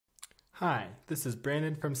Hi, this is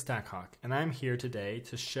Brandon from StackHawk, and I'm here today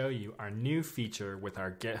to show you our new feature with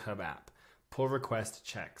our GitHub app, pull request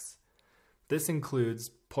checks. This includes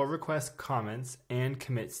pull request comments and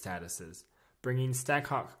commit statuses, bringing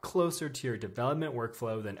StackHawk closer to your development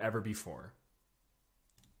workflow than ever before.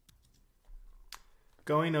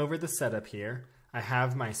 Going over the setup here, I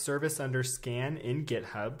have my service under scan in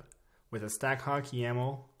GitHub with a StackHawk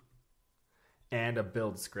YAML and a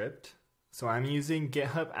build script. So I'm using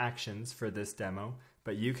GitHub Actions for this demo,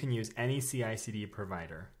 but you can use any CI/CD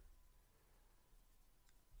provider.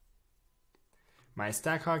 My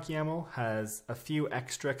StackHawk YAML has a few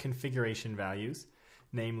extra configuration values,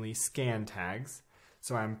 namely scan tags.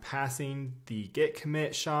 So I'm passing the git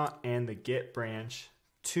commit SHA and the git branch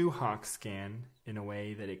to HawkScan in a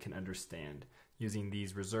way that it can understand using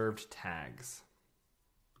these reserved tags.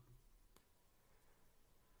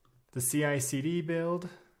 The CI/CD build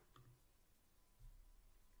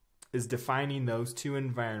is defining those two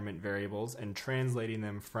environment variables and translating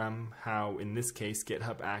them from how, in this case,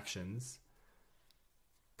 GitHub Actions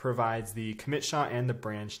provides the commit SHA and the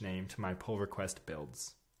branch name to my pull request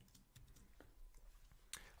builds.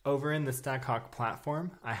 Over in the StackHawk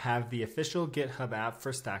platform, I have the official GitHub app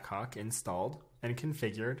for StackHawk installed and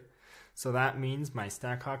configured, so that means my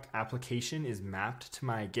StackHawk application is mapped to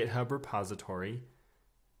my GitHub repository.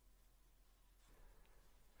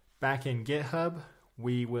 Back in GitHub,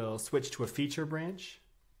 we will switch to a feature branch.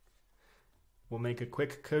 We'll make a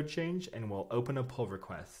quick code change and we'll open a pull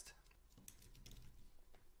request.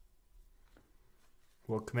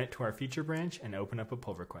 We'll commit to our feature branch and open up a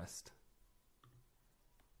pull request.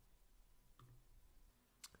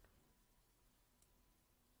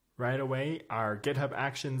 Right away, our GitHub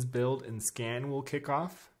Actions build and scan will kick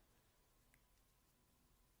off.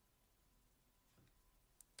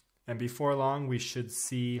 And before long, we should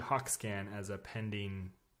see HawkScan as a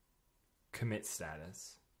pending commit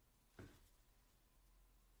status.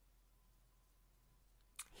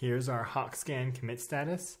 Here's our HawkScan commit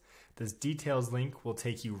status. This details link will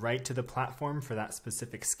take you right to the platform for that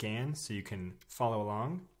specific scan so you can follow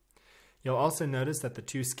along. You'll also notice that the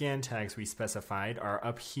two scan tags we specified are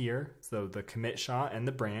up here, so the commit SHA and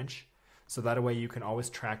the branch, so that way you can always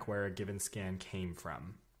track where a given scan came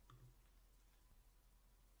from.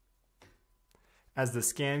 As the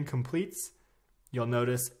scan completes, you'll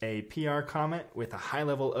notice a PR comment with a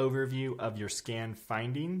high-level overview of your scan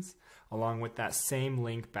findings, along with that same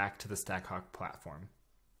link back to the StackHawk platform.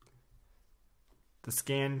 The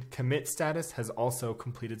scan commit status has also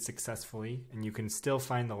completed successfully, and you can still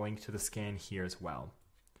find the link to the scan here as well.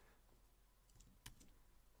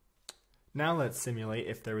 Now let's simulate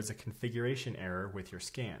if there was a configuration error with your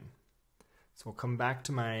scan. So we'll come back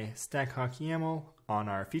to my StackHawk YAML on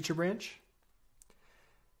our feature branch.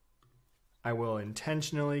 I will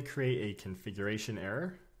intentionally create a configuration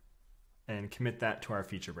error and commit that to our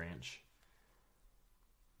feature branch.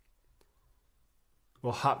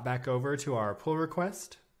 We'll hop back over to our pull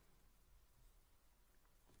request.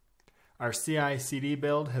 Our CI/CD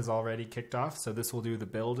build has already kicked off, so this will do the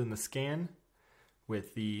build and the scan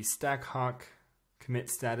with the StackHawk commit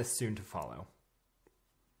status soon to follow.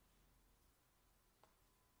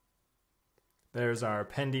 There's our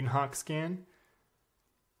pending HawkScan.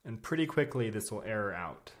 And pretty quickly this will error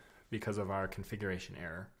out because of our configuration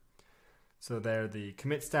error. So there, the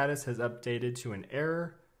commit status has updated to an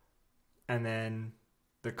error, and then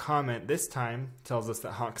the comment this time tells us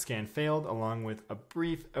that HawkScan failed, along with a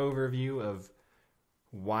brief overview of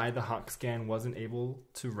why the HawkScan wasn't able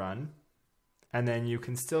to run. And then you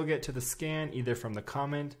can still get to the scan either from the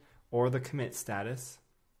comment or the commit status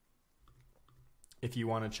if you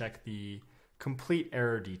want to check the complete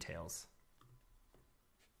error details.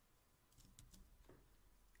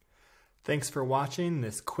 Thanks for watching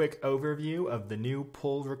this quick overview of the new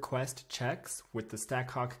pull request checks with the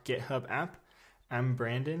StackHawk GitHub app. I'm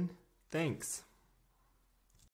Brandon. Thanks.